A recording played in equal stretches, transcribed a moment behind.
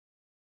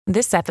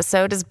This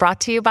episode is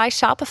brought to you by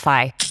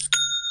Shopify.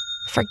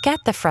 Forget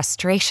the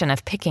frustration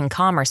of picking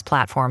commerce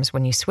platforms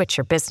when you switch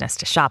your business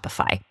to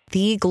Shopify,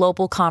 the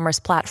global commerce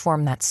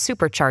platform that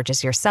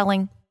supercharges your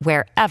selling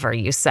wherever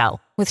you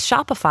sell. With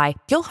Shopify,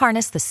 you'll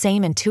harness the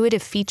same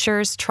intuitive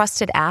features,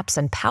 trusted apps,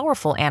 and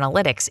powerful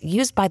analytics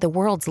used by the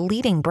world's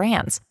leading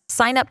brands.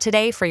 Sign up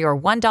today for your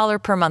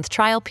 $1 per month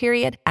trial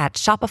period at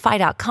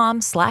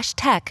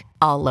shopify.com/tech,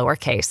 all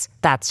lowercase.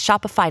 That's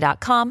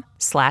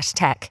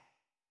shopify.com/tech.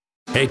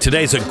 Hey,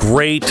 today's a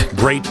great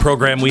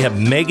program. We have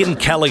Megyn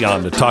Kelly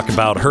on to talk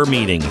about her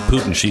meeting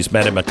Putin. She's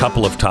met him a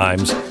couple of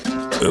times.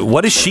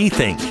 What does she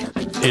think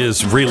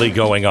is really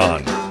going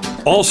on?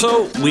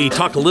 Also, we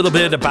talk a little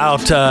bit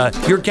about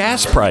your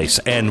gas price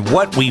and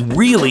what we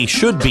really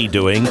should be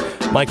doing.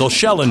 Michael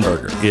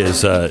Shellenberger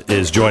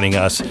is joining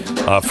us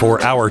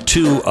for hour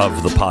 2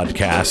 of the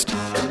podcast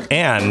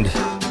and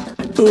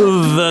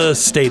the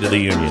State of the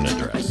Union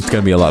address. It's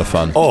going to be a lot of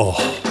fun.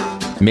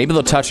 Maybe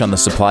they'll touch on the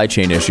supply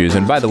chain issues.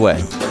 And by the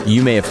way,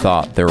 you may have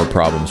thought there were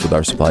problems with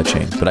our supply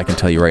chain, but I can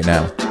tell you right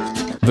now,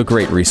 The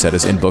Great Reset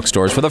is in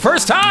bookstores for the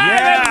first time in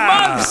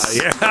months.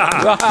 Yeah.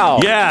 Wow.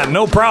 Yeah,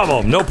 no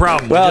problem.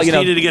 Well, we just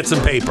needed to get some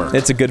paper.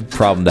 It's a good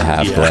problem to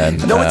have, Glenn.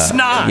 No, it's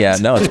not. Yeah,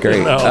 no, it's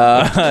great.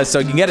 No. So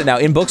you can get it now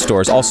in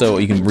bookstores. Also,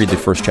 you can read the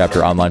first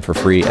chapter online for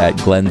free at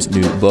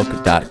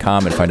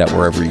glensnewbook.com and find out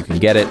wherever you can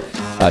get it.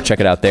 Check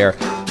it out there.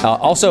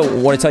 Also,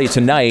 want to tell you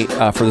tonight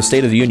for the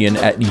State of the Union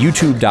at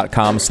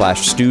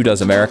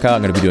youtube.com/StuDoesAmerica.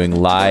 I'm going to be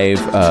doing live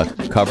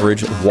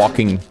coverage,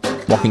 walking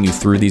you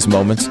through these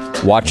moments,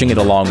 watching it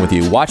along with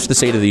you. Watch the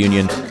State of the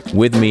Union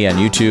with me on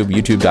YouTube,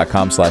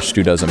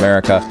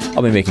 youtube.com/StuDoesAmerica.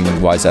 I'll be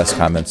making wise-ass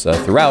comments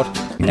throughout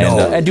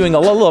and doing a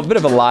little bit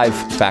of a live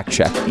fact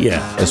check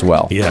as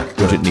well,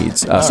 which it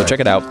needs. So check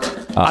it out.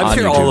 I'm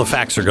sure all the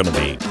facts are going to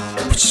be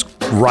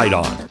right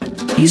on.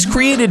 He's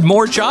created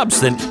more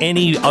jobs than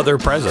any other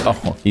president.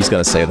 Oh, he's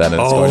going to say that, and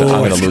I'm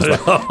going to lose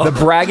the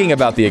bragging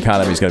about the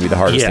economy is going to be the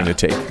hardest thing to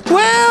take.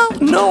 Well,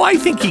 no, I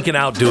think he can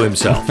outdo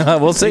himself.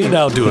 We'll see. He can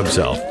outdo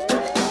himself.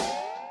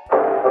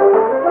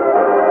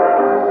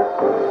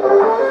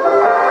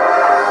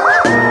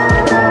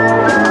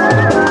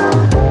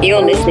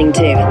 You're listening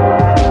to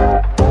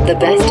the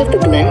best of the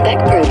Glenn Beck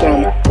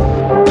program.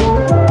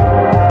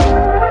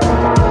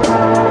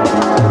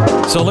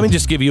 So let me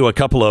just give you a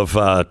couple of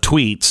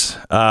tweets.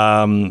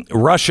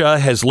 Russia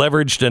has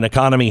leveraged an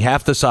economy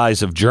half the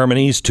size of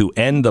Germany's to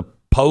end the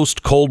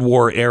post-Cold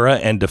War era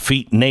and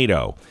defeat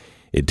NATO.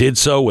 It did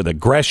so with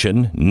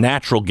aggression,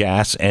 natural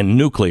gas, and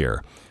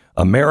nuclear.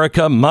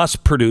 America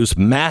must produce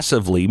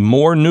massively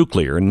more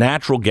nuclear,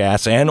 natural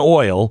gas, and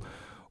oil,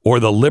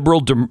 or the liberal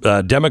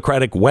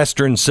democratic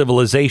Western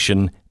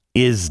civilization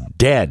is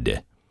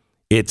dead.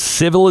 It's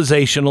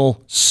civilizational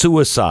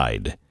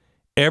suicide.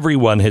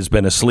 Everyone has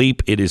been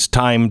asleep. It is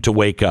time to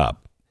wake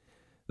up.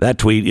 That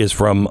tweet is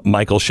from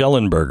Michael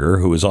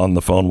Shellenberger, who is on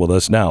the phone with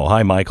us now.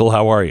 Hi, Michael.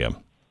 How are you?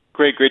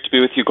 Great to be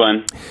with you,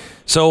 Glenn.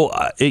 So,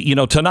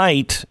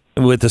 tonight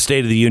with the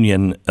State of the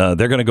Union,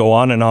 they're going to go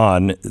on and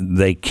on.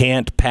 They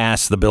can't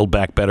pass the Build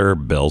Back Better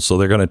bill, so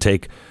they're going to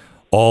take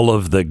all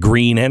of the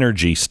green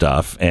energy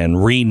stuff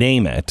and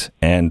rename it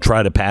and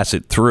try to pass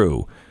it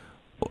through.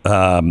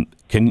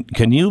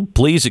 Can you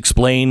please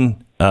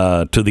explain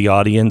to the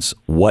audience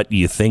what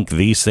you think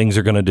these things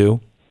are going to do?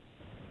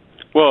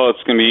 Well,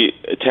 it's going to be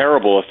a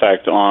terrible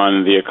effect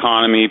on the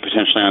economy,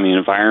 potentially on the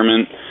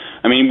environment.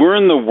 I mean, we're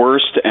in the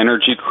worst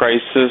energy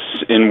crisis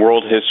in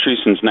world history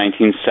since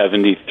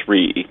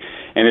 1973,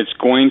 and it's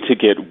going to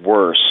get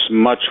worse,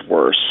 much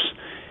worse.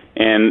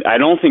 And I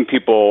don't think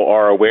people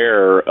are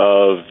aware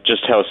of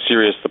just how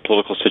serious the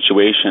political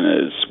situation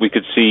is. We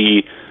could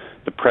see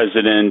the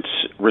president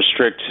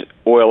restrict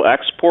oil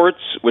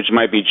exports, which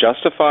might be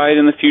justified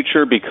in the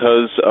future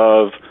because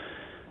of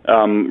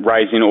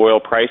rising oil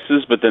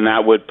prices, but then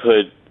that would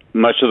put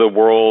much of the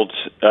world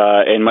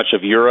and much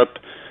of Europe,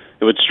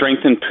 it would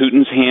strengthen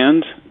Putin's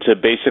hand to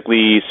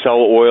basically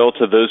sell oil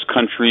to those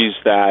countries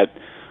that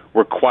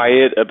were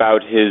quiet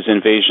about his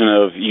invasion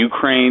of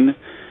Ukraine.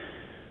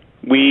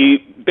 We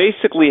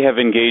basically have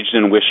engaged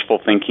in wishful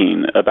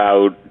thinking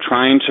about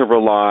trying to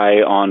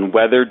rely on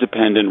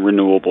weather-dependent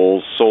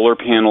renewables, solar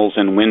panels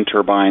and wind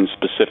turbines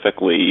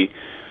specifically,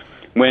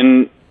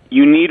 when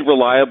you need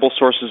reliable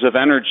sources of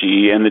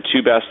energy, and the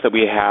two best that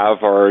we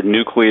have are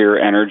nuclear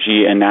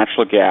energy and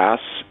natural gas,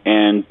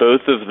 and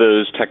both of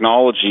those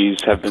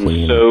technologies have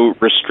been so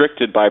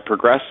restricted by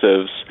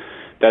progressives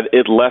that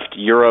it left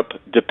Europe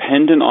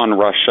dependent on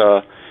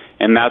Russia,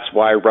 and that's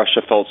why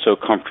Russia felt so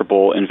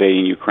comfortable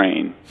invading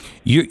Ukraine.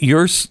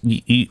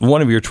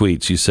 One of your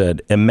tweets, you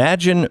said,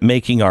 imagine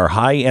making our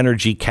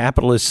high-energy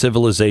capitalist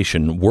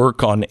civilization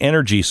work on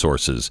energy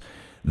sources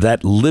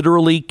that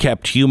literally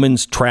kept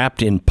humans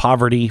trapped in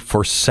poverty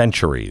for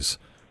centuries.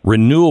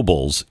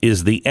 Renewables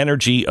is the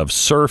energy of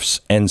serfs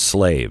and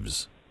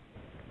slaves.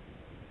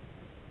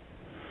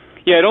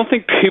 Yeah, I don't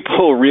think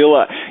people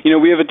realize,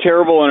 we have a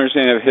terrible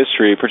understanding of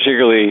history,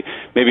 particularly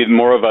maybe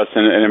more of us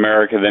in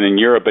America than in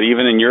Europe, but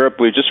even in Europe,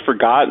 we've just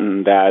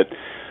forgotten that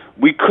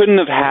we couldn't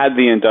have had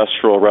the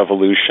Industrial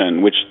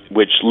Revolution, which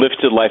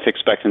lifted life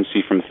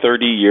expectancy from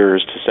 30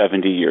 years to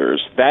 70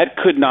 years. That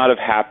could not have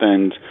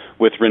happened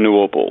with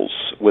renewables,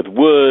 with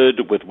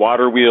wood, with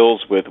water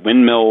wheels, with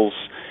windmills.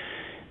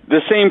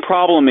 The same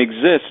problem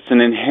exists,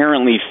 an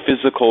inherently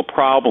physical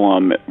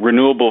problem.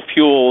 Renewable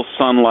fuels,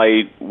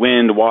 sunlight,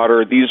 wind,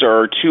 water, these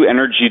are too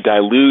energy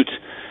dilute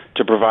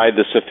to provide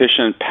the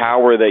sufficient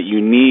power that you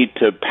need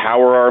to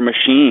power our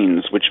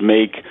machines, which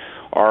make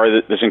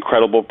this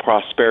incredible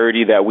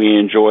prosperity that we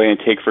enjoy and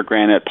take for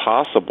granted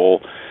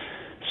possible.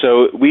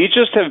 So we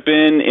just have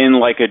been in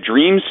like a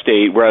dream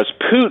state, whereas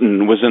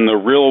Putin was in the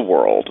real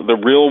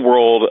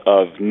world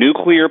of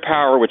nuclear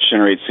power, which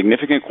generates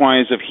significant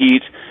quantities of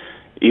heat.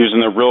 He was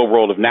in the real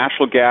world of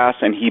natural gas,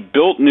 and he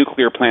built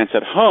nuclear plants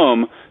at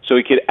home so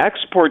he could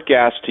export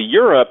gas to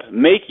Europe,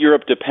 make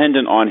Europe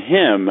dependent on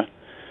him.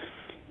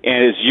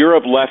 And is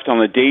Europe left on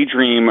the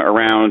daydream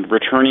around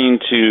returning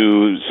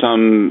to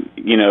some,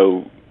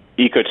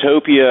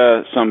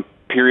 ecotopia, some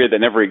period that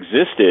never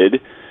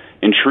existed?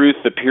 In truth,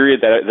 the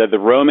period that the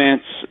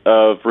romance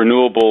of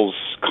renewables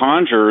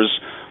conjures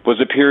was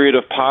a period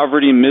of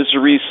poverty,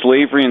 misery,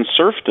 slavery, and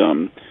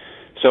serfdom.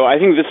 So I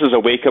think this is a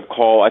wake-up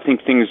call. I think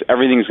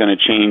everything's going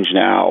to change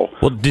now.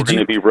 Well, we're going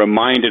to be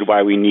reminded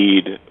why we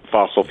need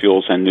fossil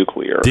fuels and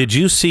nuclear. Did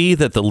you see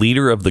that the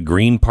leader of the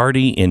Green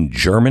Party in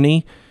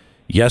Germany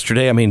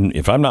yesterday, I mean,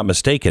 if I'm not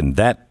mistaken,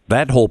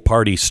 that whole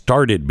party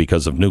started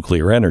because of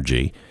nuclear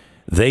energy.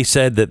 They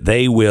said that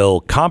they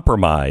will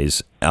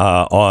compromise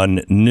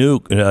on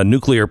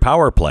nuclear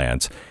power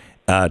plants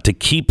to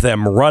keep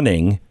them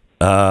running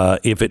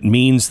if it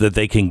means that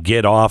they can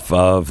get off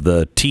of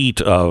the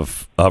teat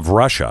of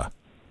Russia.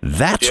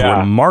 That's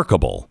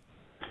remarkable.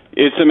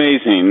 It's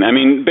amazing. I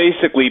mean,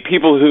 basically,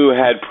 people who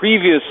had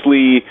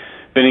previously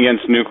been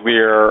against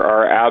nuclear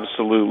are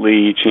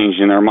absolutely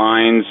changing their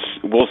minds.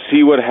 We'll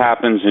see what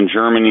happens in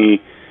Germany.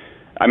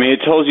 I mean, it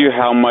tells you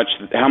how much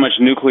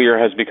nuclear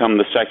has become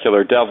the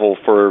secular devil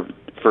for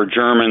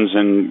Germans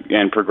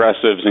and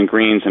progressives and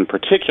Greens in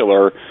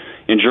particular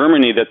in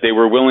Germany, that they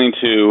were willing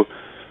to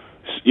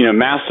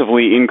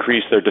massively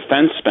increase their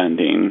defense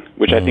spending,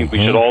 which I think we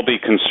should all be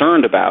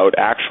concerned about,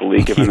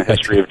 actually, given the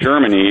history of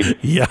Germany.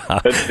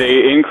 That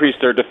they increased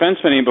their defense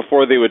spending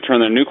before they would turn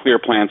their nuclear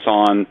plants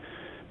on.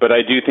 But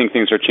I do think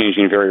things are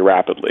changing very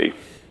rapidly.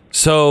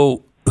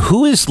 So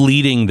who is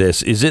leading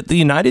this? Is it the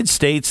United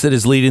States that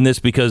is leading this?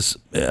 Because,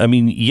 I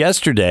mean,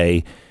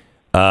 yesterday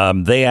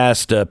they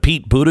asked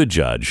Pete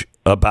Buttigieg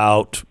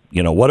about,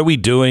 what are we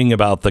doing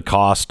about the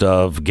cost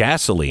of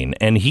gasoline?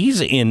 And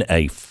he's in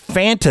a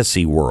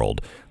fantasy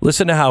world.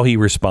 Listen to how he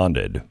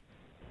responded.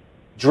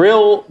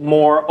 Drill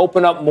more,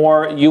 open up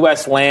more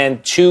U.S.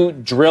 land to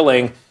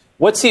drilling.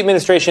 What's the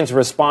administration's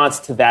response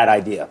to that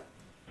idea?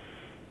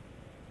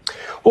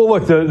 Well,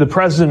 look, the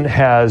president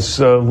has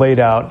laid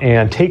out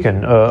and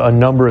taken a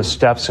number of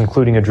steps,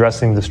 including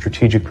addressing the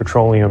Strategic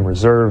Petroleum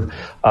Reserve,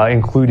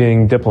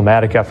 including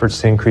diplomatic efforts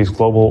to increase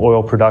global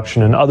oil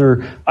production and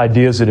other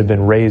ideas that have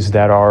been raised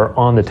that are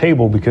on the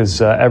table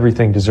because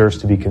everything deserves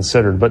to be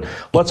considered. But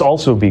let's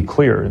also be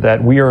clear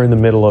that we are in the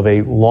middle of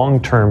a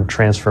long-term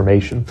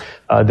transformation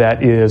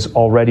that is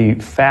already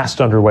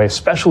fast underway,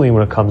 especially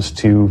when it comes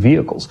to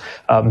vehicles.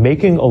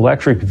 Making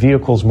electric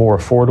vehicles more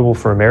affordable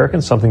for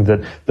Americans, something that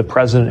the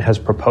president has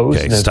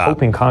proposed and is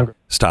hoping Congress...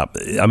 Stop.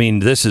 I mean,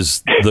 this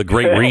is the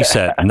Great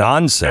Reset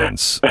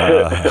nonsense.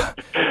 I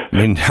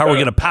mean, how are we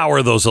going to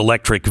power those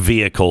electric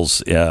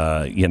vehicles,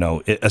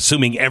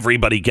 assuming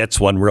everybody gets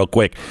one real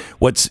quick?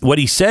 What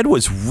he said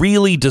was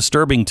really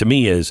disturbing to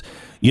me is,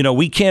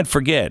 we can't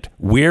forget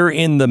we're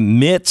in the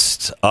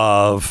midst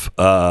of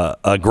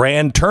a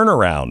grand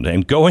turnaround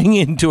and going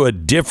into a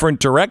different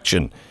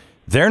direction.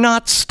 They're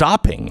not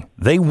stopping.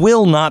 They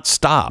will not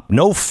stop.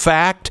 No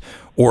fact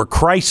or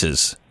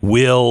crisis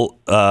will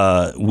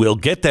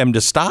get them to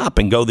stop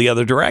and go the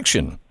other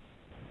direction.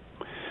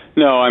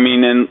 No, I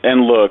mean,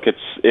 and look, it's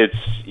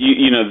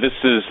this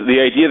is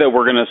the idea that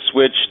we're going to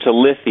switch to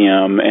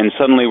lithium and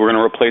suddenly we're going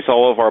to replace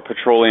all of our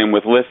petroleum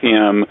with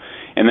lithium,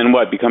 and then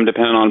become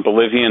dependent on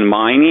Bolivian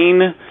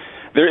mining.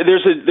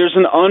 There's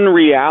an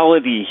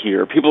unreality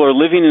here. People are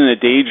living in a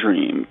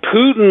daydream.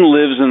 Putin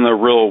lives in the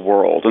real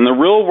world. In the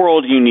real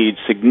world, you need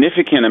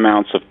significant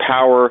amounts of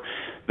power.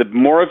 The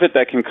more of it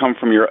that can come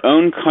from your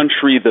own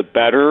country, the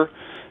better.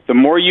 The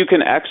more you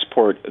can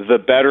export, the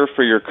better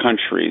for your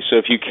country. So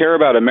if you care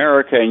about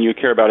America and you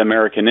care about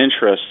American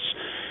interests,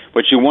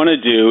 what you want to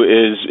do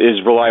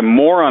is rely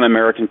more on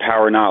American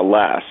power, not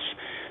less.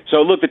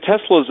 So look, the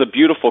Tesla is a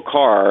beautiful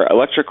car.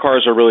 Electric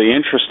cars are really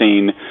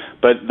interesting,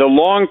 but the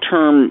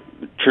long-term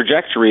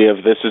trajectory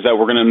of this is that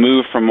we're going to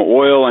move from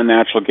oil and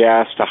natural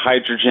gas to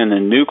hydrogen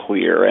and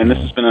nuclear, and this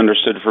has been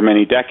understood for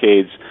many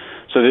decades.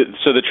 So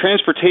the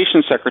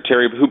transportation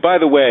secretary, who, by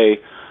the way,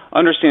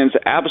 understands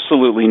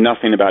absolutely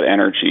nothing about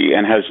energy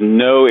and has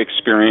no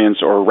experience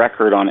or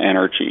record on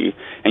energy,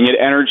 and yet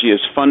energy is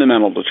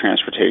fundamental to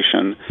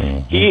transportation.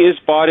 He is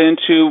bought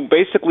into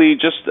basically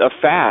just a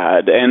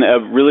fad, and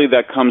really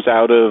that comes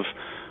out of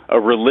a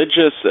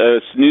religious,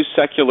 new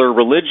secular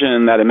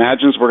religion that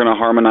imagines we're going to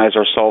harmonize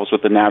ourselves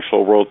with the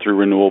natural world through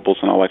renewables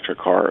and electric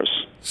cars.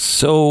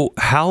 So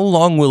how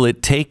long will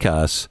it take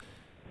us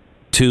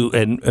to,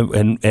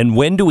 and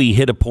when do we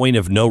hit a point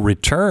of no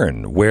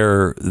return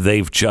where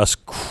they've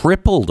just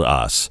crippled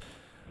us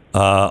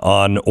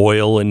on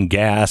oil and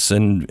gas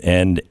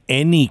and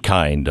any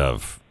kind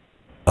of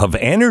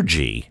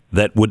energy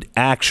that would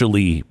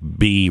actually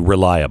be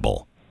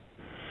reliable?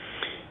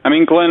 I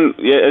mean, Glenn,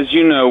 as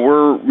you know,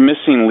 we're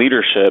missing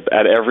leadership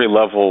at every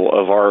level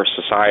of our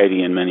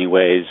society in many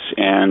ways,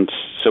 and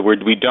so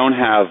we don't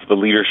have the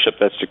leadership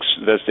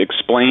that's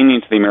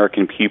explaining to the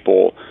American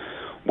people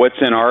what's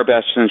in our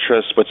best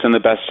interests, what's in the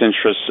best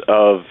interests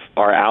of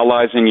our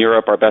allies in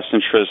Europe, our best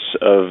interests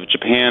of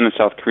Japan and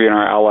South Korea, and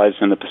our allies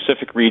in the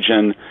Pacific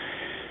region.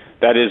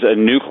 That is a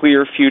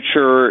nuclear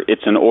future.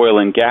 It's an oil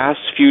and gas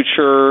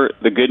future.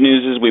 The good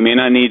news is we may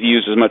not need to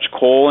use as much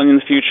coal in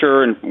the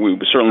future, and we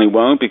certainly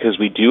won't because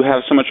we do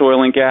have so much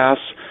oil and gas.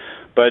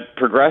 But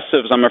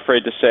progressives, I'm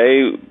afraid to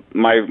say,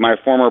 my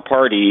former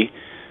party,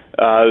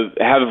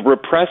 have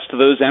repressed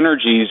those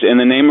energies in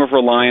the name of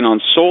relying on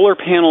solar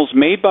panels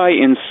made by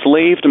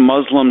enslaved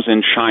Muslims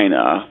in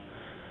China,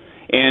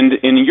 and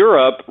in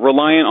Europe,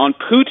 relying on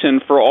Putin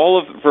for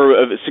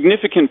a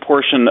significant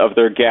portion of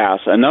their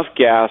gas, enough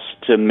gas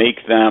to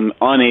make them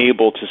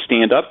unable to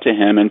stand up to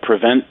him and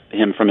prevent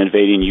him from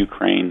invading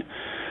Ukraine.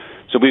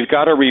 So we've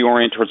got to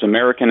reorient towards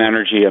American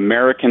energy,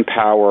 American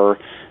power.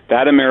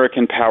 That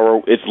American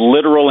power, it's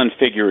literal and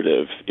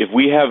figurative. If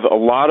we have a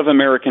lot of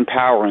American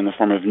power in the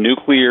form of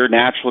nuclear,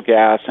 natural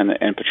gas,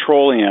 and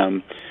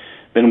petroleum,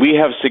 then we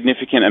have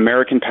significant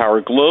American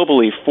power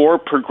globally for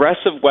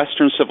progressive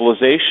Western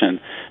civilization,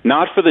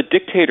 not for the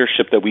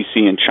dictatorship that we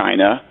see in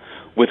China,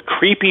 with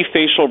creepy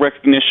facial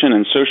recognition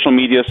and social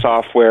media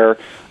software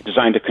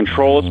designed to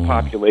control its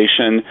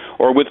population,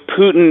 or with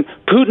Putin.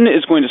 Putin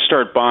is going to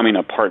start bombing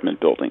apartment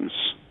buildings.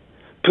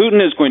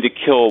 Putin is going to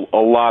kill a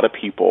lot of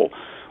people.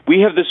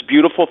 We have this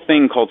beautiful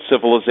thing called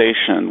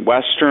civilization,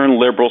 Western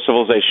liberal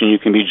civilization. You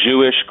can be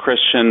Jewish,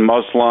 Christian,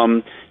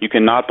 Muslim. You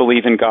can not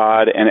believe in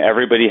God, and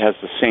everybody has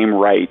the same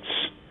rights.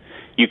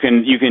 You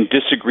can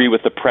disagree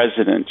with the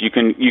president. You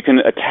can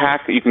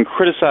attack. You can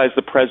criticize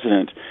the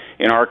president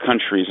in our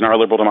countries, in our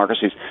liberal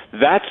democracies.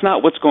 That's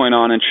not what's going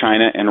on in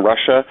China and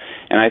Russia.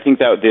 And I think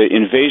that the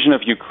invasion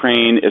of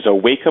Ukraine is a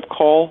wake-up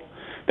call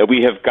that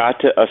we have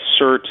got to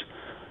assert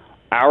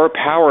our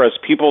power as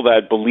people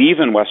that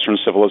believe in Western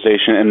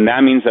civilization, and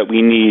that means that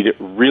we need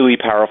really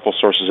powerful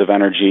sources of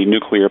energy,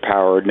 nuclear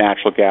power,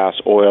 natural gas,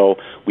 oil.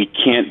 We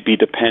can't be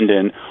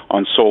dependent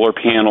on solar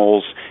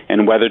panels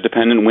and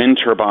weather-dependent wind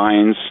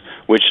turbines,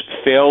 which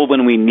fail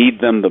when we need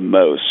them the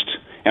most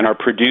and are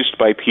produced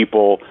by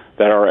people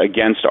that are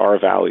against our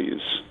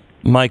values.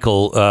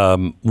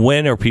 Michael,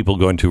 when are people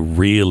going to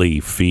really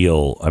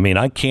feel? I mean,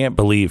 I can't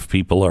believe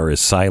people are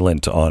as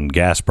silent on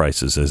gas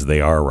prices as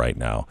they are right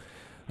now.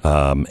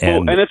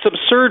 And it's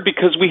absurd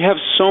because we have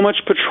so much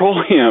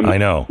petroleum. I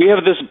know. We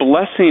have this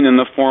blessing in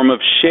the form of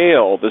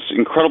shale, this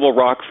incredible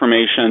rock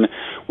formation.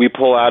 We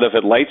pull out of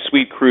it light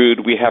sweet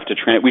crude. We have to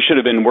we should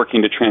have been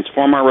working to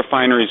transform our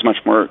refineries much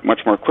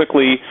more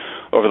quickly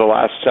over the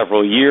last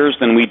several years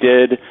than we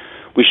did.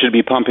 We should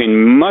be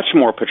pumping much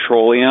more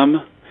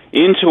petroleum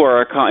into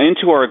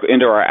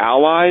our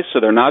allies, so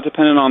they're not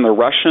dependent on the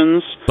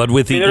Russians. But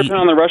with they're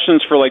dependent on the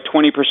Russians for like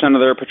 20%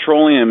 of their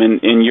petroleum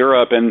in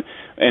Europe, and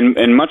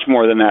much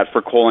more than that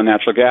for coal and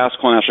natural gas.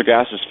 Coal and natural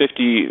gas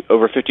is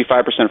over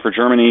 55% for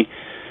Germany.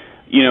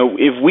 You know,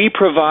 if we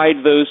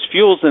provide those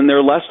fuels, then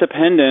they're less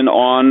dependent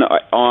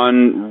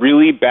on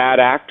really bad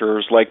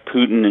actors like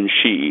Putin and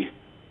Xi.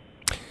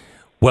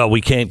 Well,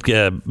 we can't.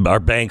 Our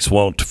banks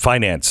won't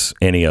finance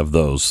any of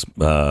those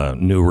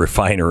new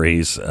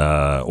refineries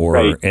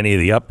or any of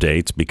the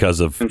updates because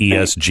of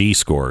ESG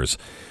scores.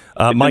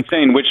 It's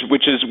insane,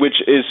 which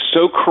is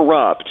so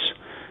corrupt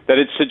that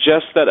it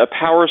suggests that a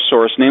power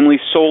source, namely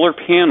solar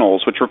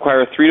panels, which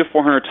require 300 to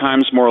 400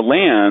 times more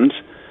land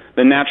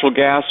than natural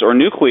gas or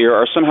nuclear,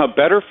 are somehow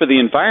better for the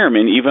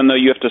environment, even though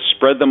you have to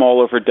spread them all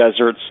over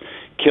deserts,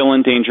 kill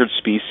endangered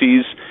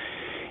species.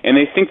 And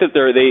they think that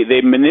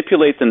they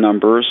manipulate the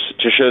numbers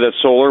to show that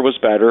solar was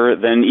better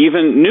than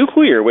even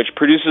nuclear, which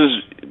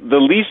produces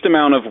the least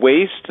amount of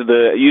waste,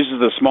 uses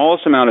the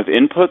smallest amount of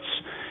inputs,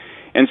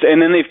 and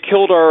then they've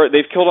killed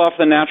off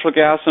the natural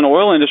gas and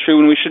oil industry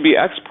when we should be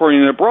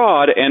exporting it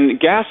abroad. And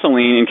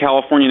gasoline in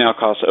California now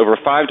costs over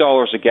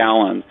 $5 a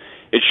gallon.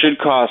 It should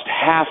cost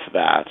half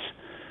that.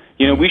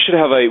 You know, we should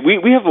have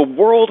we have a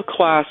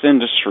world-class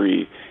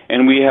industry,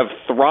 and we have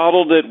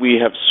throttled it.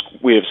 We have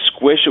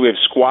squished it. We have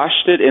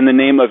squashed it in the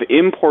name of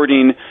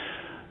importing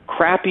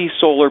crappy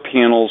solar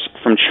panels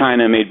from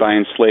China made by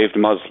enslaved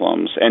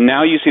Muslims. And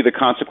now you see the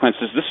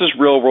consequences. This is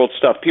real-world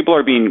stuff. People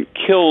are being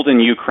killed in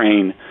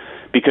Ukraine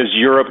because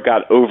Europe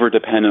got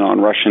over-dependent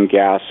on Russian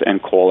gas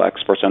and coal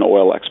exports and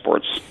oil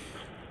exports.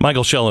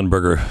 Michael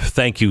Shellenberger,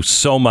 thank you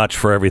so much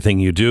for everything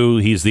you do.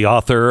 He's the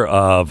author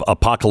of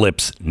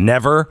Apocalypse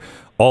Never,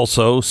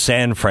 also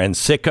San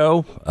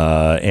Francisco,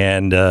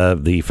 and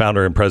the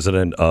founder and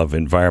president of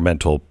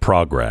Environmental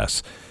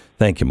Progress.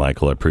 Thank you,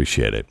 Michael. I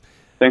appreciate it.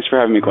 Thanks for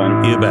having me,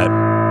 Glenn. You bet.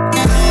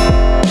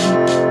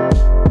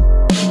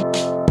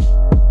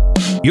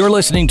 You're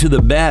listening to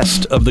the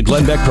best of the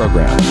Glenn Beck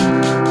program.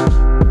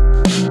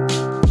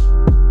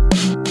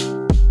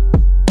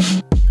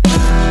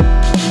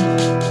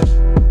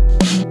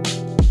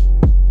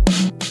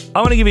 I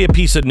want to give you a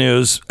piece of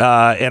news,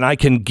 and I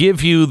can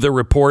give you the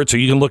reports, or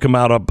you can look them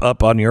out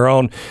up on your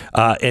own.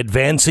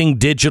 Advancing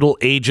Digital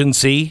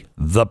Agency,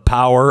 the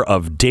power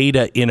of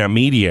data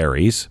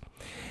intermediaries,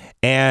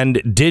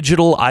 and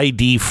Digital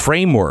ID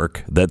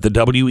Framework that the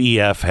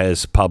WEF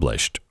has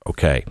published.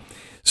 Okay,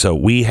 so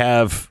we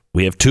have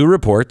two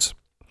reports,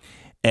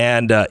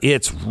 and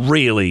it's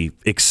really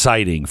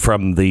exciting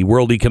from the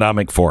World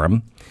Economic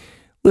Forum.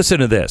 Listen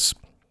to this.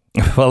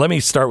 Well, let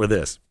me start with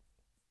this.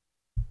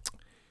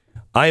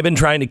 I have been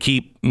trying to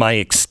keep my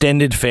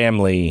extended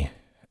family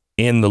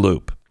in the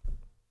loop,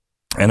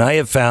 and I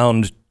have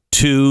found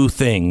two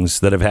things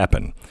that have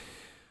happened.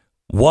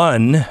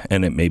 One,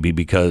 and it may be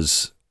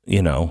because,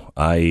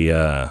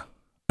 I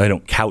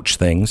don't couch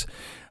things.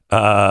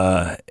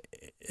 One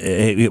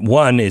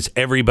is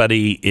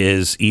everybody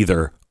is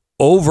either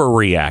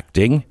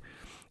overreacting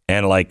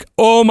and like,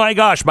 oh my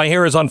gosh, my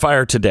hair is on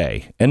fire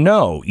today. And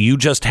no, you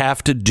just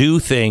have to do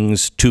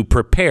things to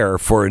prepare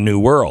for a new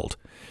world.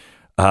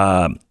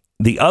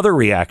 The other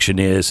reaction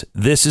is,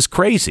 this is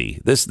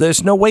crazy.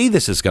 There's no way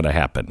this is going to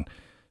happen.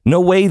 No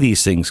way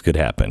these things could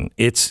happen.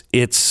 It's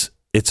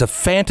a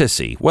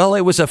fantasy. Well,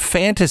 it was a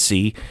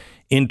fantasy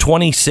in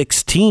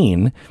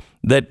 2016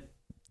 that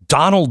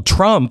Donald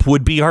Trump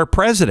would be our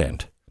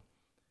president.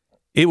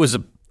 It was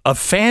a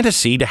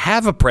fantasy to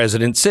have a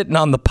president sitting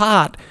on the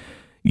pot,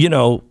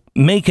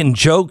 making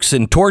jokes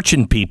and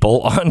torching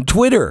people on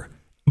Twitter.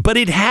 But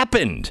it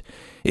happened.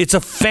 It's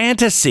a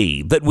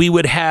fantasy that we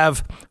would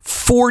have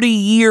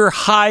 40-year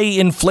high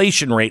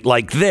inflation rate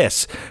like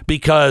this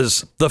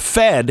because the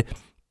Fed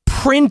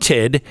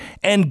printed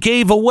and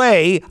gave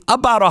away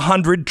about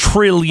 $100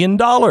 trillion.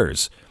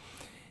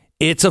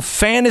 It's a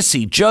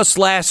fantasy just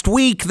last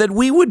week that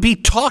we would be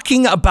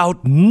talking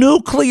about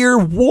nuclear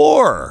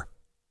war.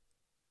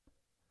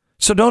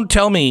 So don't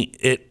tell me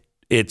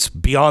it's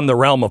beyond the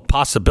realm of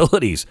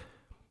possibilities.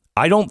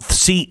 I don't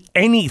see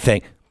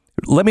anything.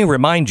 Let me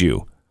remind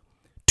you.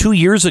 2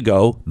 years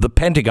ago, the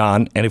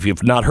Pentagon, and if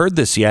you've not heard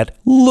this yet,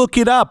 look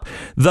it up.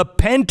 The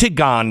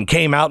Pentagon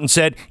came out and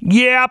said,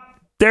 yep,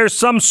 there's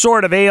some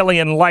sort of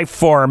alien life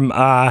form,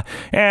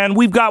 and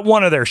we've got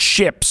one of their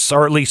ships,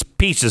 or at least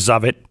pieces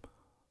of it.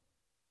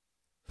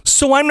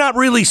 So I'm not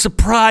really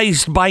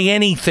surprised by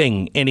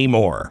anything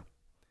anymore.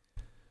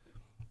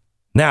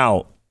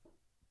 Now,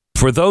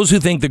 for those who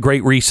think the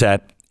Great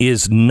Reset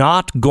is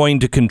not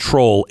going to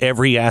control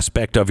every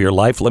aspect of your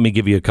life, let me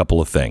give you a couple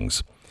of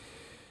things.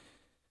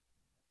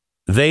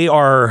 They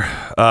are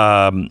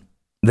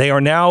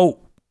now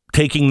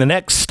taking the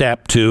next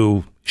step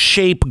to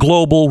shape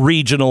global,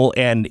 regional,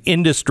 and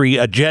industry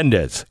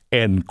agendas,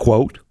 end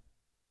quote,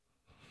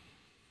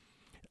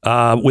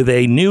 with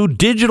a new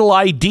digital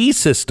ID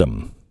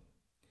system.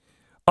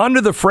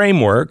 Under the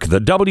framework, the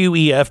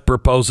WEF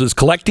proposes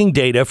collecting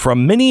data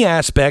from many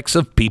aspects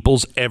of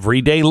people's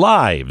everyday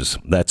lives.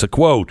 That's a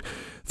quote.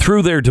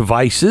 Through their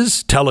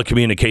devices,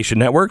 telecommunication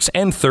networks,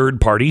 and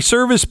third-party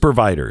service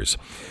providers.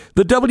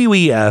 The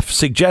WEF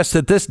suggests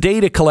that this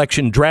data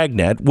collection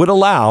dragnet would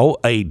allow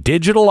a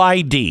digital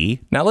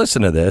ID. Now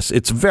listen to this.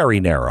 It's very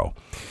narrow.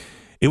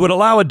 It would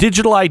allow a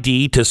digital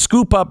ID to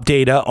scoop up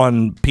data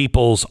on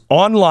people's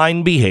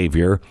online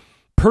behavior,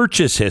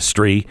 purchase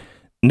history,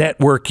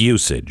 network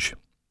usage,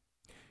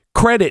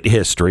 credit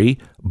history,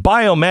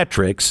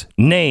 biometrics,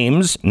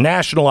 names,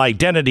 national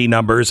identity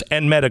numbers,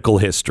 and medical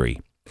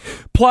history.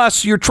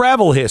 Plus your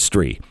travel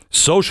history,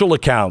 social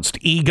accounts,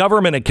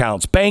 e-government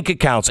accounts, bank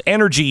accounts,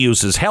 energy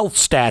uses, health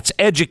stats,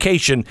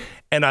 education,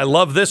 and I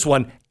love this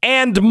one,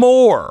 and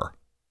more.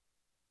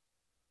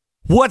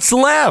 What's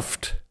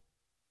left?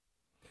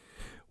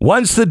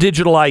 Once the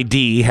digital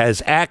ID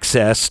has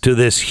access to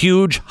this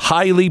huge,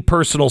 highly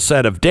personal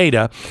set of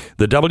data,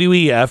 the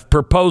WEF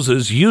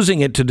proposes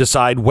using it to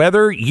decide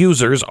whether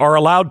users are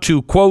allowed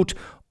to, quote,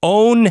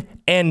 own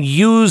and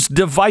use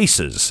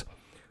devices,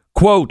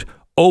 quote,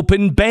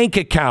 open bank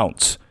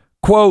accounts,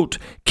 quote,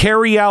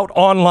 carry out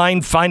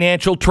online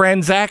financial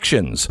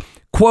transactions,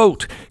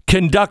 quote,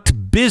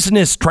 conduct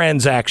business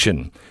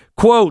transaction,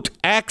 quote,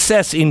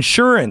 access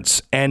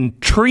insurance and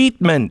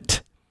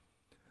treatment,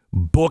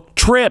 book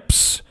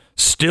trips,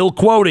 still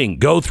quoting,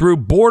 go through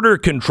border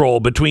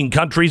control between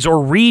countries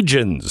or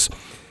regions,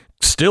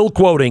 still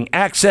quoting,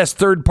 access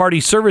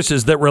third-party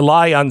services that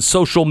rely on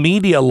social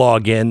media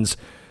logins,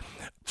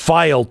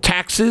 file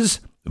taxes,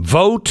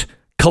 vote,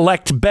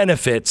 collect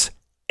benefits,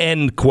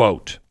 end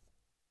quote.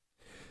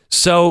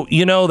 So,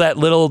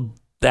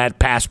 that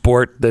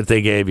passport that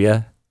they gave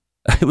you,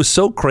 it was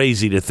so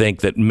crazy to think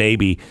that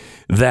maybe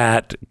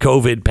that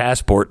COVID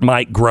passport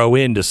might grow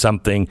into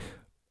something,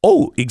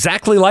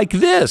 exactly like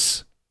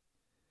this.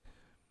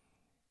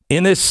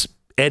 In this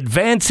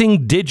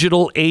Advancing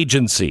Digital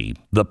Agency,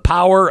 the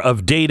Power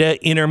of Data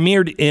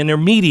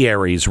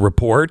Intermediaries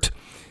report,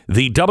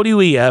 the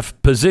WEF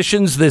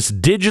positions this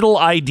digital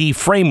ID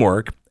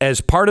framework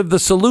as part of the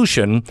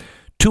solution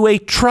to a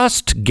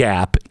trust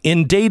gap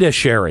in data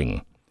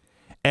sharing,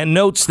 and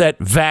notes that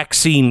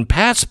vaccine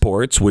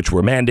passports, which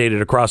were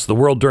mandated across the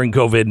world during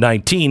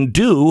COVID-19,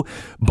 do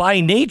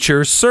by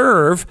nature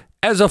serve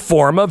as a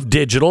form of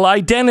digital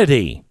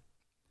identity.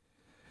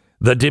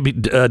 The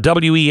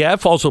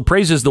WEF also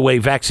praises the way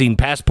vaccine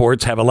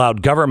passports have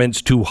allowed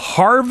governments to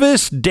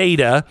harvest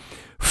data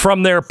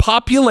from their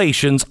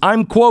populations,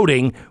 I'm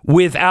quoting,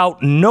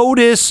 without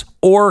notice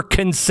or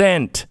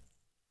consent.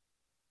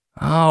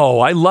 Oh,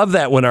 I love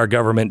that when our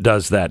government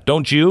does that,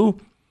 don't you?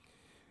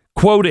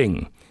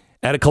 Quoting,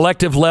 at a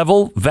collective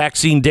level,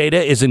 vaccine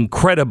data is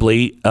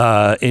incredible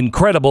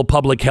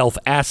public health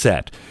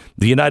asset.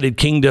 The United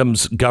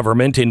Kingdom's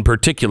government in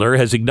particular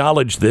has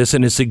acknowledged this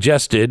and has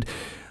suggested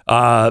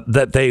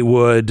that they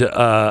would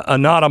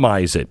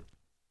anonymize it,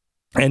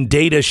 and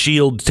data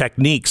shield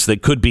techniques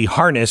that could be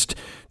harnessed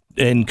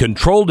in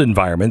controlled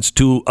environments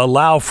to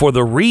allow for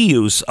the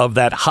reuse of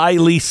that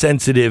highly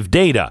sensitive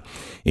data.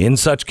 In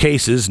such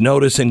cases,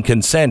 notice and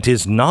consent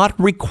is not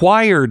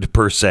required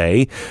per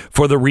se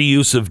for the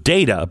reuse of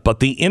data, but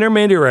the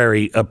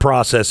intermediary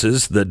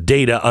processes the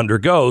data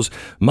undergoes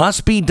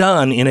must be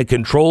done in a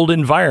controlled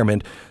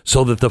environment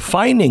so that the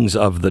findings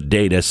of the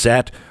data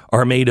set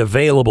are made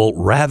available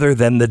rather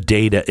than the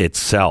data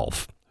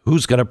itself.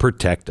 Who's going to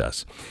protect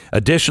us?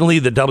 Additionally,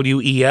 the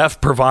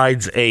WEF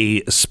provides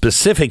a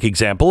specific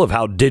example of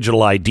how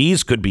digital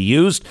IDs could be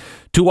used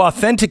to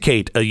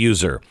authenticate a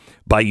user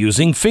by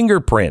using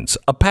fingerprints,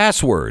 a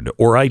password,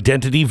 or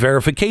identity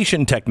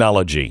verification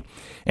technology,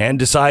 and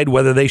decide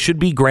whether they should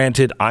be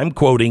granted, I'm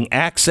quoting,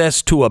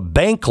 access to a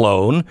bank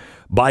loan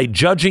by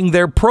judging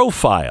their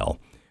profile,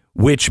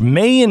 which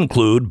may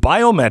include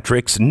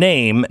biometrics,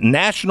 name,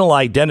 national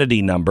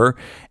identity number,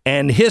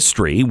 and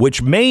history,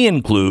 which may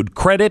include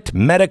credit,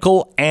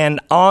 medical, and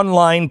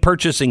online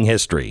purchasing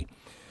history.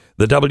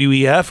 The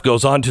WEF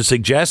goes on to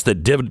suggest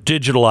that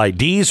digital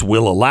IDs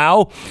will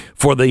allow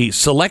for the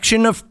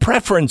selection of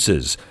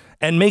preferences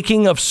and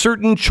making of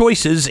certain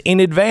choices in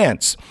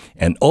advance,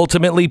 and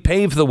ultimately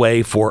pave the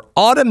way for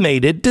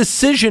automated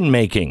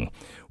decision-making,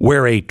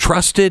 where a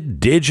trusted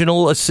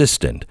digital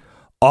assistant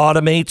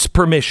automates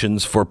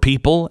permissions for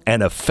people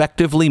and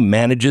effectively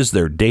manages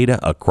their data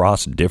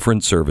across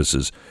different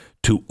services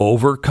to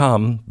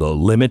overcome the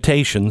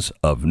limitations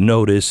of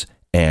notice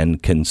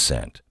and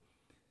consent.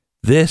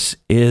 This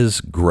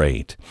is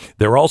great.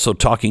 They're also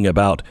talking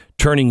about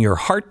turning your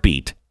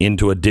heartbeat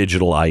into a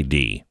digital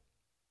ID.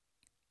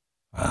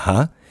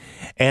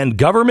 And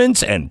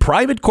governments and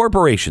private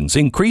corporations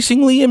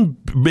increasingly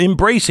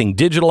embracing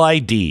digital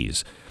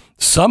IDs.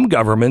 Some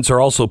governments are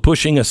also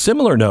pushing a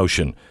similar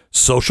notion,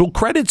 social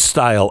credit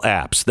style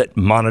apps that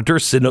monitor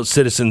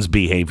citizens'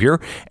 behavior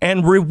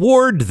and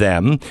reward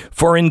them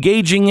for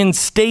engaging in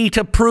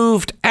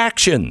state-approved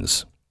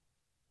actions.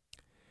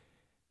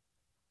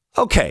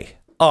 Okay.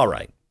 All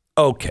right.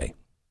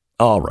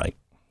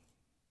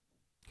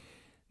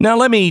 Now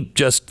let me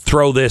just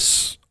throw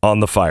this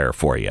on the fire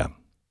for you.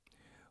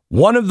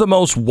 One of the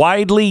most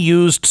widely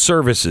used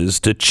services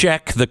to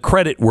check the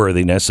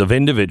creditworthiness of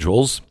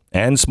individuals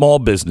and small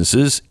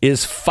businesses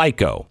is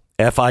FICO,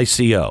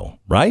 F-I-C-O,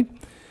 right?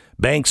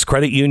 Banks,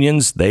 credit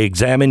unions, they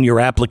examine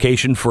your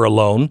application for a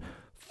loan.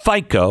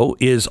 FICO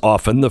is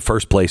often the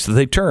first place that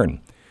they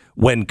turn.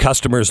 When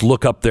customers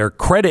look up their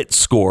credit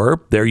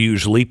score, they're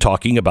usually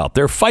talking about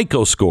their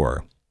FICO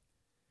score.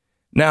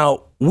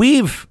 Now,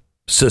 we've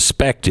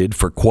suspected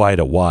for quite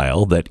a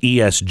while that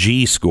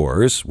ESG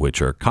scores,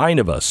 which are kind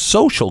of a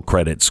social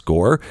credit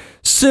score,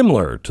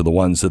 similar to the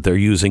ones that they're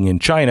using in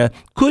China,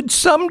 could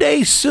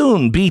someday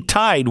soon be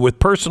tied with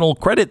personal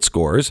credit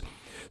scores,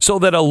 so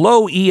that a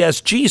low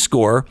ESG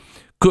score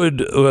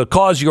could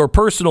cause your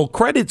personal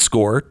credit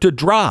score to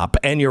drop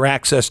and your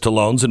access to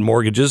loans and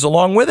mortgages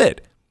along with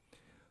it.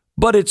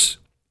 But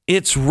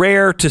it's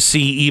rare to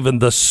see even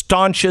the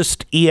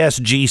staunchest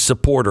ESG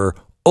supporter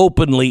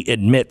openly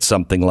admit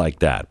something like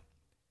that.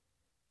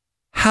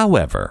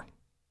 However,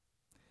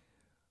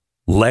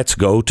 let's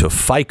go to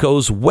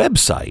FICO's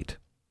website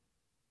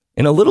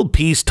in a little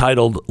piece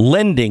titled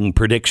Lending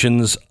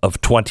Predictions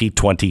of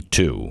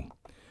 2022.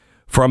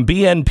 From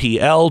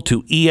BNPL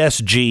to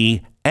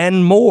ESG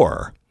and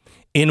more,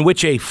 in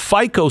which a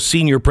FICO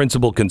senior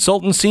principal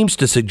consultant seems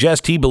to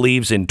suggest he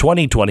believes in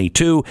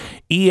 2022,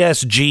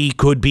 ESG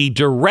could be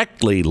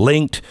directly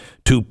linked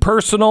to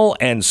personal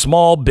and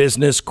small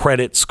business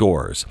credit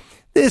scores.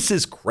 This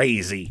is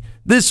crazy.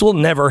 This will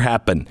never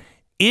happen.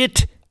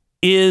 It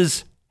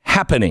is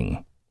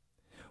happening.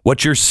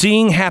 What you're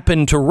seeing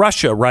happen to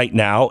Russia right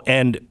now,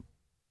 and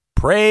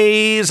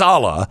praise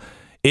Allah,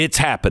 it's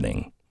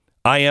happening.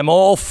 I am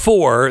all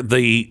for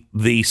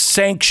the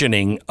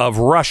sanctioning of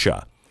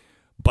Russia.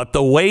 But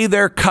the way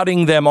they're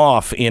cutting them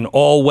off in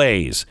all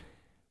ways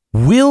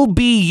will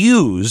be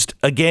used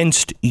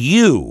against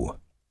you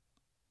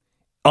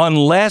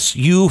unless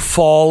you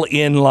fall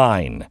in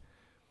line.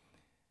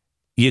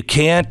 you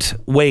can't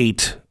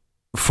wait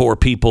for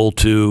people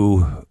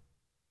to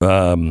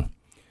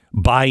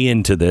buy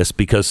into this,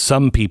 because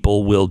some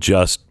people will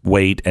just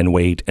wait and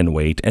wait and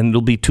wait, and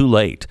it'll be too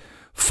late.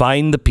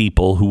 Find the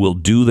people who will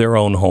do their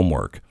own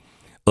homework.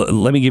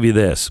 Let me give you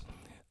this.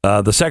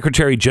 The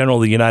Secretary General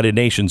of the United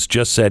Nations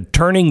just said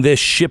turning this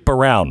ship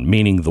around,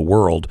 meaning the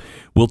world,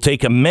 will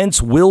take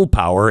immense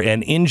willpower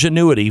and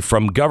ingenuity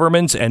from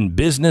governments and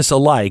business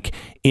alike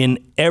in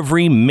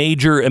every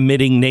major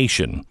emitting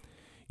nation.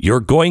 You're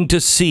going to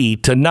see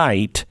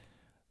tonight,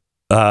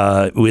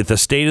 with the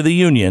State of the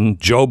Union,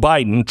 Joe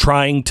Biden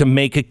trying to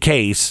make a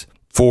case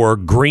for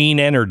green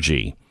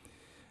energy.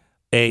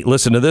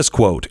 Listen to this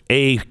quote.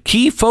 A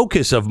key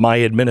focus of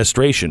my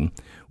administration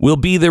will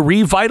be the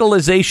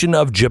revitalization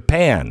of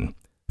Japan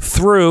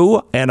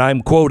through, and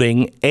I'm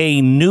quoting,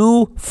 a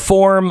new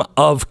form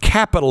of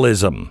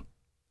capitalism.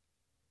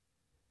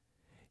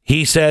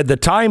 He said the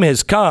time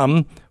has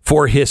come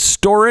for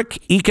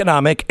historic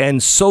economic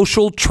and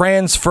social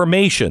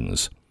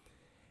transformations,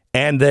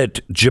 and that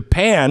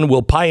Japan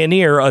will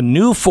pioneer a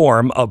new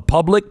form of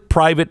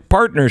public-private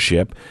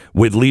partnership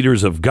with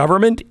leaders of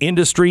government,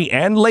 industry,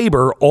 and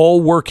labor all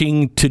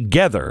working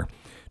together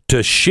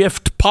to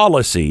shift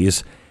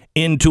policies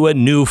into a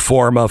new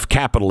form of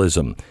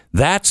capitalism.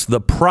 That's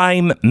the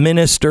Prime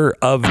Minister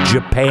of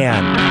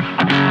Japan.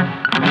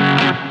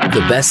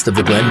 The best of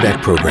the Glenn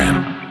Beck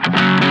program.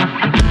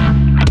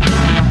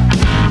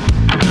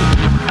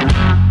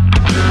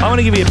 I want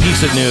to give you a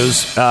piece of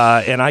news,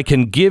 and I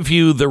can give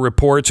you the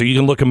reports, or you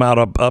can look them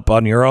up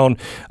on your own.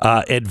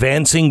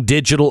 Advancing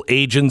Digital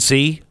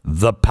Agency,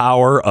 the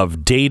power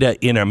of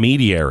data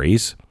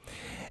intermediaries,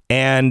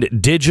 and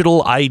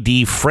Digital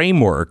ID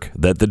Framework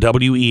that the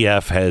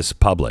WEF has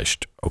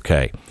published.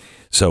 Okay,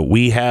 so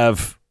we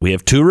have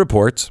two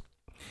reports,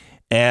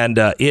 and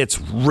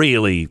it's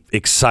really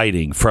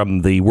exciting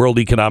from the World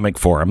Economic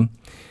Forum.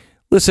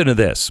 Listen to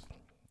this.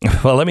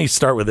 Well, let me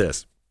start with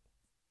this.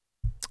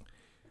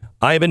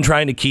 I have been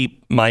trying to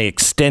keep my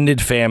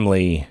extended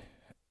family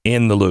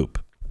in the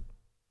loop,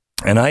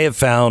 and I have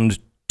found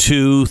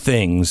two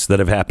things that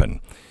have happened.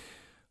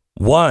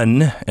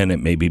 One, and it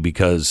may be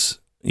because,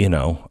 you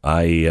know,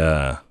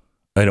 I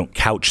don't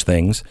couch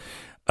things.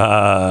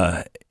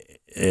 One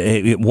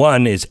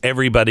is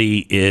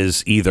everybody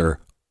is either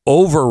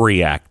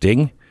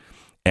overreacting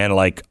and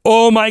like,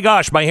 oh my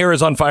gosh, my hair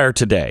is on fire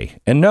today.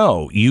 And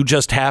no, you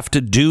just have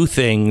to do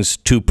things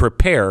to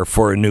prepare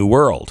for a new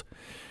world.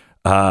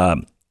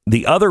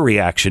 The other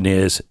reaction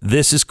is,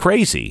 this is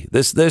crazy.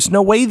 There's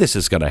no way this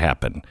is going to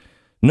happen.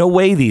 No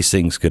way these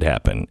things could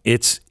happen.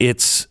 It's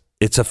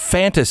a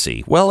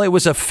fantasy. Well, it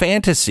was a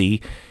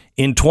fantasy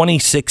in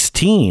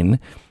 2016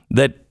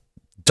 that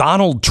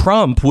Donald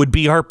Trump would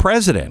be our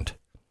president.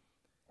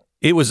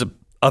 It was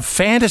a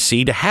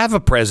fantasy to have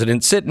a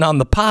president sitting on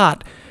the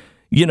pot,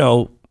 you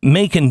know,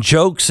 making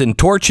jokes and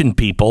torching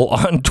people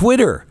on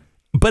Twitter.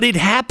 But it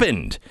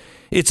happened.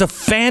 It's a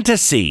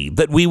fantasy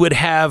that we would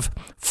have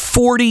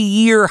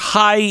 40-year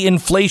high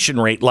inflation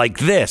rate like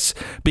this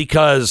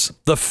because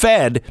the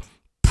Fed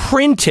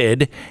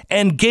printed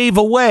and gave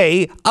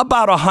away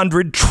about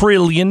 $100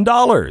 trillion.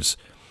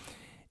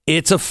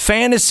 It's a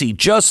fantasy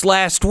just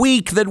last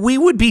week that we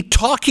would be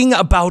talking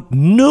about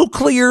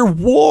nuclear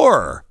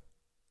war.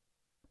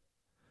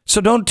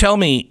 So don't tell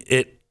me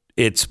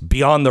it's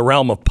beyond the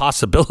realm of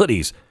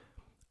possibilities.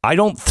 I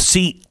don't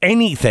see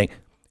anything.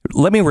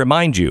 Let me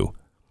remind you.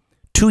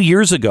 2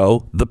 years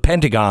ago, the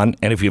Pentagon,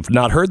 and if you've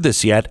not heard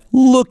this yet,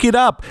 look it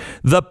up.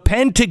 The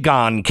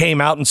Pentagon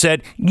came out and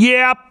said,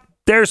 yep,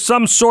 there's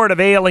some sort of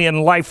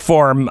alien life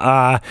form,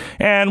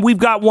 and we've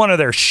got one of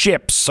their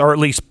ships, or at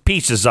least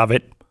pieces of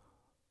it.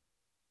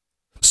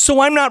 So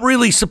I'm not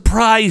really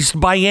surprised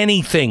by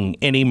anything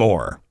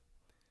anymore.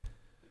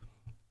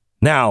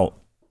 Now,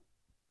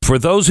 for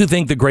those who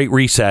think the Great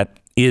Reset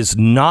is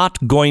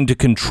not going to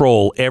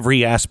control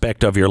every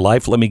aspect of your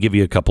life, let me give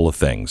you a couple of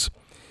things.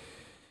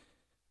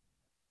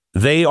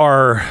 They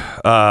are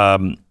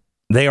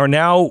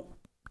now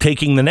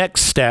taking the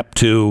next step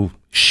to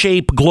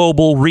shape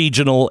global,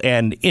 regional,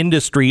 and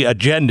industry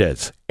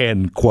agendas,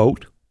 end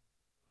quote,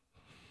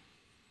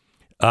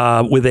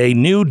 with a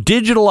new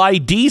digital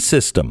ID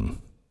system.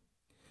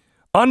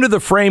 Under the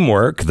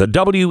framework, the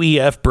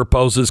WEF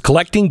proposes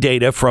collecting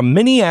data from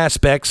many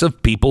aspects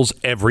of people's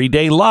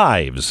everyday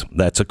lives.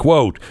 That's a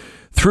quote.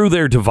 Through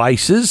their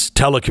devices,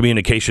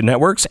 telecommunication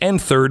networks,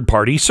 and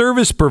third-party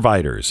service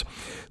providers.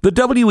 The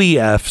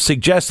WEF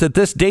suggests that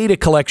this data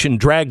collection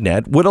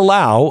dragnet would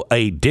allow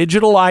a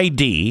digital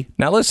ID.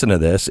 Now listen to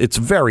this. It's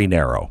very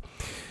narrow.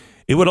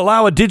 It would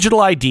allow a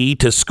digital ID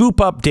to scoop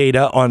up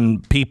data on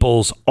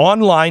people's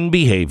online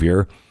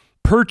behavior,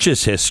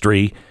 purchase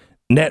history,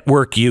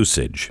 network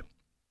usage,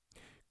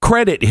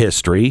 credit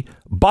history,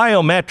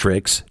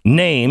 biometrics,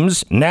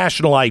 names,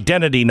 national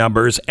identity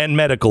numbers, and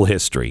medical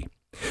history.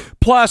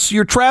 Plus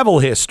your travel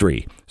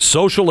history,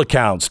 social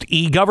accounts,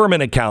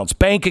 e-government accounts,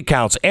 bank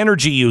accounts,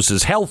 energy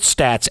uses, health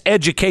stats,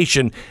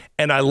 education,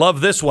 and I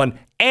love this one,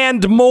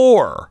 and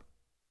more.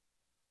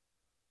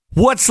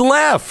 What's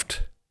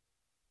left?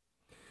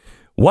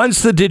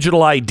 Once the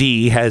digital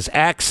ID has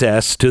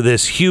access to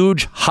this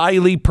huge,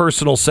 highly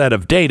personal set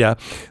of data,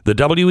 the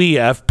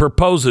WEF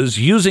proposes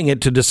using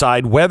it to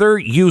decide whether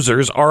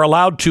users are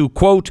allowed to,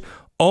 quote,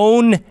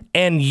 own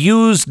and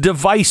use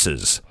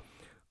devices,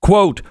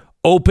 quote,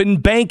 open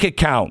bank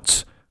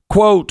accounts,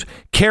 quote,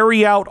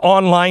 carry out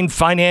online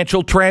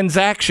financial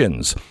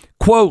transactions,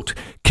 quote,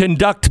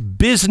 conduct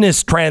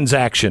business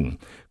transaction,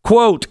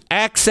 quote,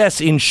 access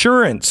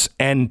insurance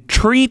and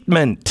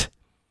treatment,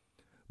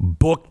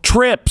 book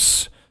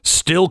trips,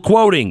 still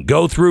quoting,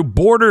 go through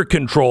border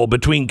control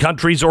between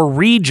countries or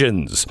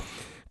regions,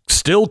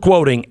 still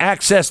quoting,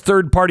 access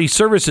third-party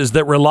services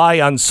that rely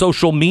on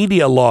social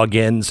media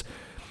logins,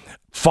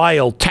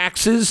 file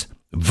taxes,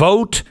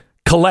 vote,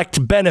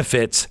 collect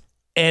benefits,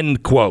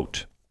 end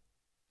quote.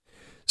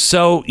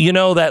 So, you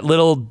know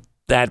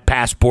that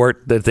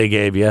passport that they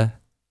gave you?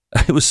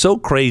 It was so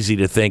crazy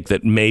to think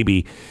that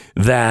maybe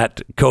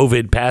that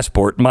COVID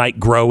passport might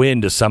grow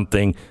into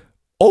something,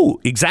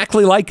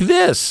 exactly like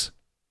this.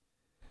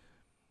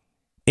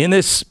 In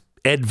this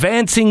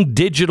advancing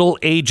digital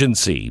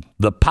agency,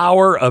 the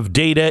power of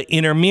data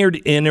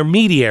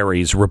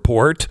intermediaries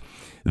report,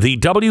 the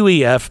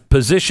WEF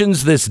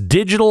positions this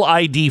digital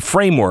ID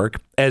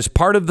framework as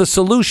part of the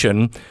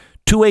solution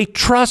to a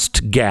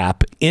trust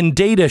gap in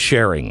data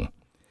sharing,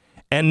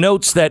 and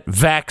notes that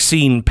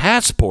vaccine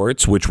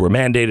passports, which were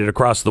mandated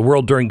across the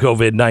world during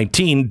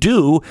COVID-19,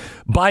 do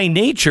by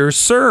nature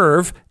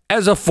serve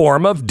as a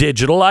form of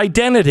digital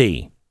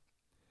identity.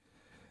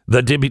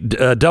 The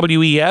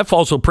WEF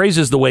also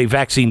praises the way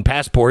vaccine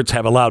passports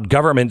have allowed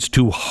governments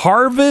to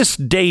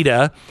harvest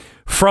data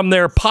from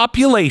their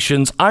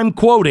populations, I'm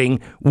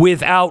quoting,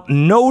 without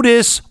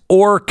notice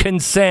or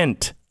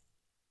consent.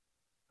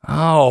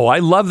 Oh, I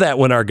love that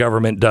when our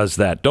government does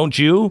that, don't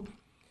you?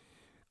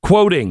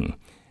 Quoting,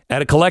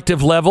 at a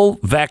collective level,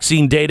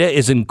 vaccine data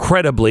is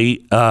incredible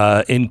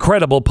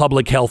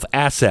public health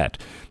asset.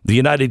 The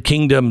United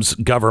Kingdom's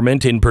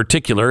government in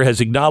particular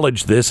has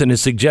acknowledged this and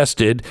has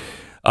suggested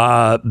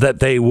that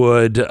they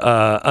would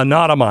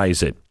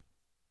anonymize it,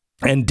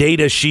 and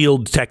data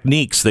shield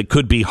techniques that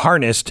could be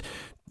harnessed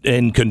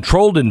in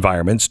controlled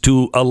environments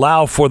to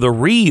allow for the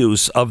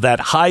reuse of that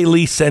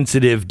highly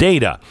sensitive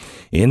data.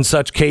 In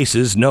such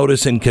cases,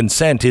 notice and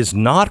consent is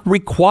not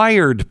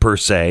required per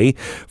se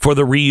for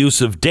the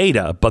reuse of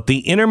data, but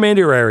the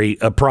intermediary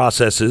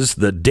processes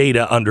the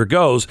data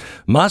undergoes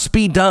must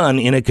be done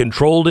in a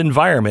controlled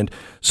environment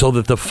so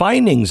that the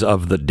findings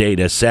of the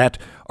data set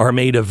are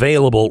made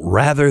available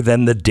rather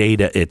than the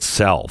data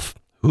itself.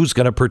 Who's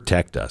going to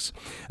protect us?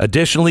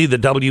 Additionally, the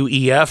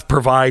WEF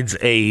provides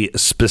a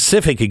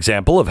specific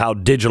example of how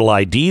digital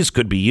IDs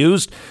could be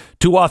used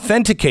to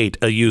authenticate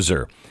a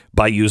user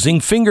by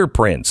using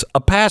fingerprints, a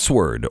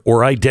password,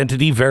 or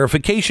identity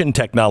verification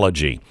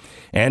technology,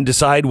 and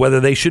decide whether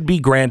they should be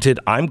granted,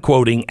 I'm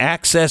quoting,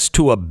 access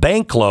to a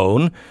bank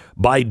loan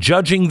by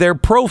judging their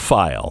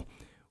profile,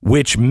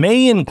 which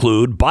may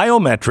include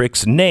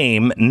biometrics,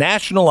 name,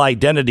 national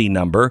identity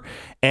number,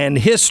 and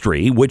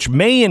history, which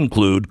may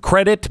include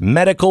credit,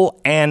 medical,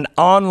 and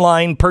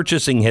online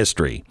purchasing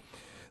history.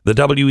 The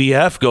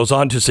WEF goes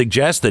on to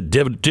suggest that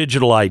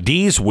digital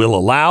IDs will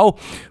allow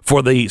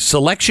for the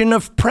selection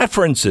of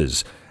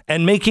preferences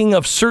and making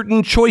of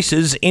certain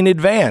choices in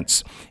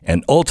advance,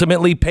 and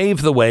ultimately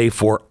pave the way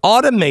for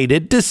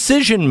automated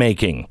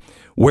decision-making,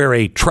 where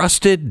a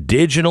trusted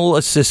digital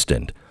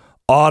assistant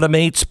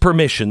automates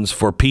permissions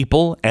for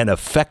people and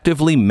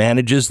effectively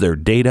manages their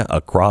data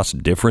across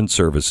different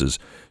services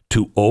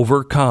to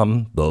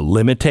overcome the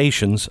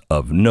limitations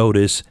of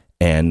notice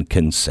and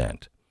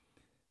consent.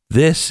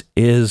 This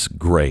is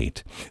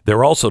great.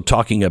 They're also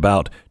talking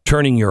about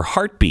turning your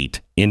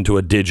heartbeat into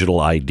a digital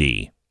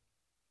ID.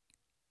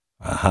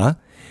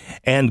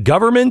 And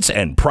governments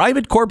and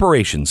private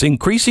corporations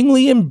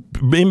increasingly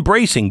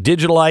embracing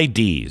digital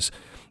IDs.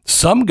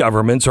 Some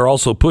governments are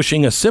also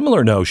pushing a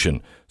similar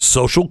notion,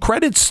 social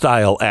credit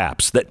style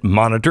apps that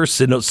monitor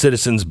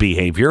citizens'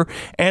 behavior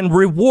and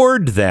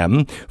reward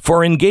them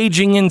for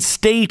engaging in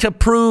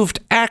state-approved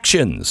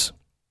actions.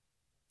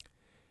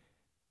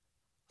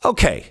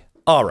 Okay.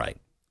 All right.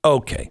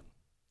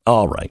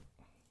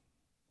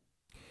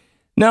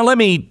 Now let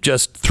me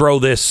just throw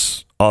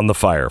this on the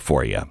fire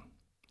for you.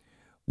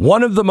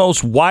 One of the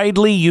most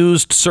widely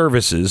used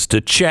services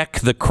to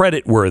check the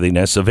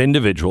creditworthiness of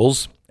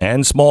individuals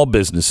and small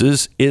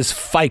businesses is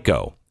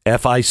FICO,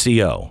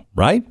 F-I-C-O,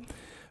 right?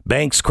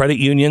 Banks, credit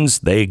unions,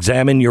 they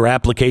examine your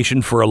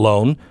application for a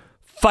loan.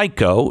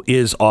 FICO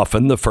is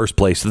often the first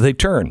place that they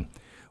turn.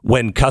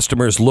 When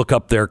customers look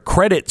up their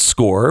credit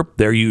score,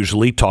 they're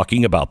usually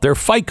talking about their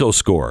FICO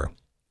score.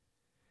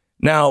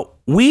 Now,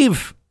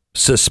 we've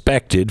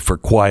suspected for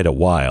quite a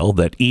while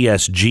that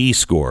ESG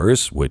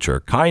scores, which are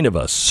kind of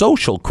a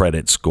social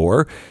credit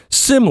score,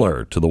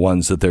 similar to the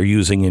ones that they're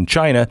using in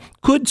China,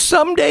 could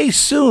someday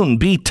soon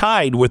be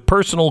tied with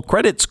personal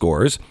credit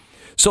scores,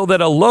 so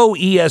that a low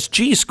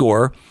ESG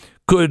score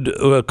could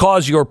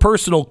cause your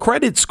personal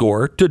credit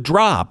score to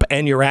drop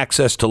and your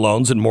access to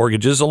loans and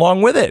mortgages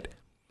along with it.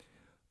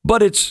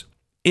 But it's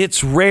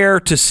It's rare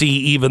to see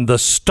even the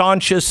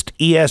staunchest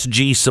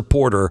ESG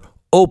supporter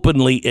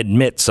openly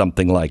admit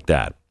something like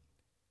that.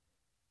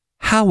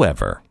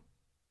 However,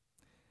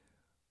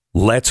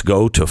 let's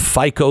go to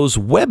FICO's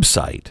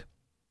website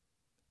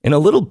in a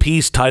little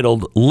piece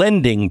titled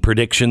Lending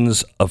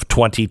Predictions of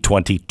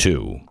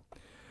 2022.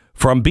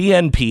 From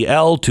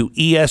BNPL to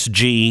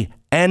ESG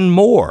and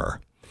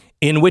more,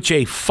 in which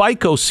a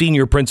FICO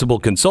senior principal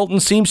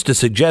consultant seems to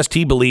suggest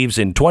he believes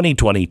in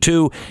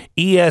 2022,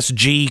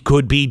 ESG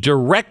could be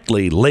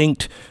directly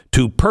linked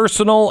to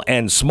personal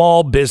and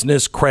small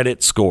business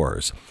credit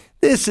scores.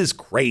 This is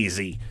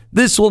crazy.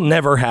 This will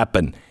never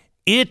happen.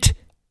 It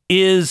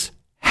is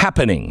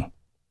happening.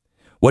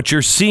 What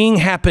you're seeing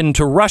happen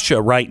to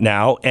Russia right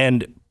now,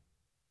 and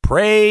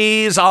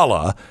praise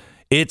Allah,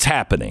 it's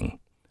happening.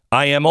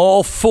 I am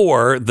all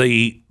for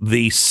the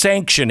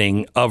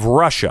sanctioning of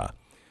Russia.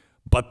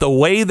 But the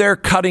way they're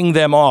cutting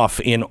them off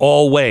in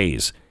all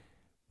ways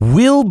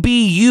will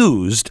be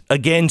used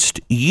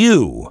against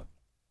you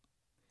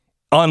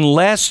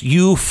unless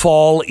you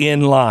fall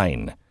in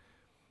line.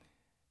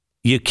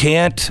 You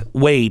can't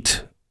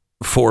wait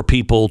for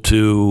people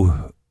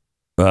to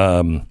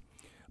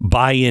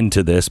buy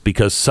into this,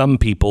 because some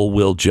people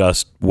will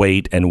just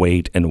wait and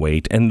wait and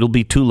wait, and it'll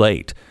be too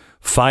late.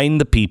 Find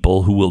the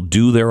people who will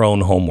do their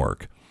own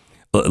homework.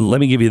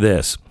 Let me give you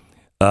this.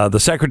 The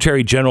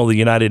Secretary General of the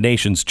United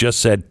Nations just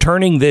said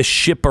turning this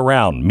ship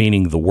around,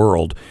 meaning the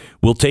world,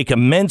 will take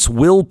immense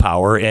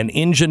willpower and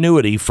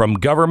ingenuity from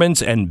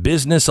governments and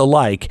business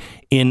alike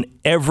in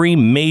every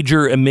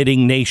major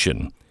emitting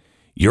nation.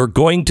 You're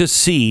going to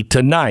see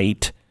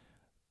tonight,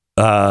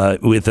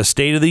 with the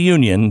State of the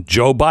Union,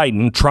 Joe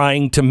Biden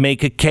trying to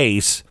make a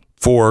case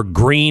for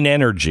green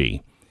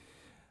energy.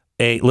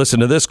 Listen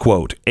to this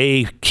quote.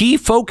 A key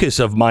focus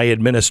of my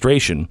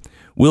administration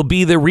will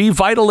be the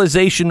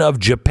revitalization of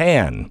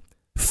Japan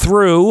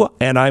through,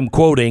 and I'm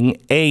quoting,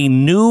 a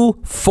new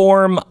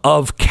form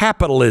of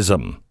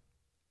capitalism.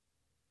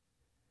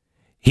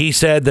 He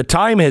said the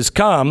time has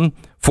come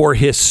for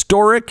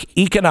historic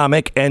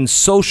economic and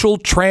social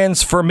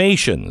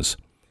transformations,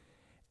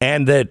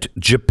 and that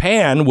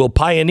Japan will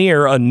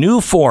pioneer a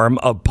new form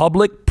of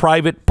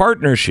public-private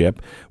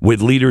partnership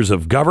with leaders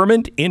of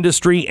government,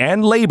 industry,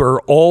 and labor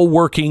all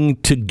working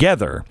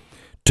together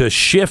to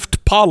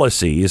shift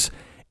policies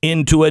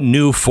into a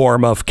new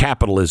form of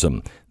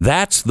capitalism.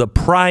 That's the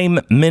Prime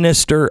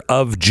Minister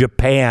of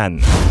Japan.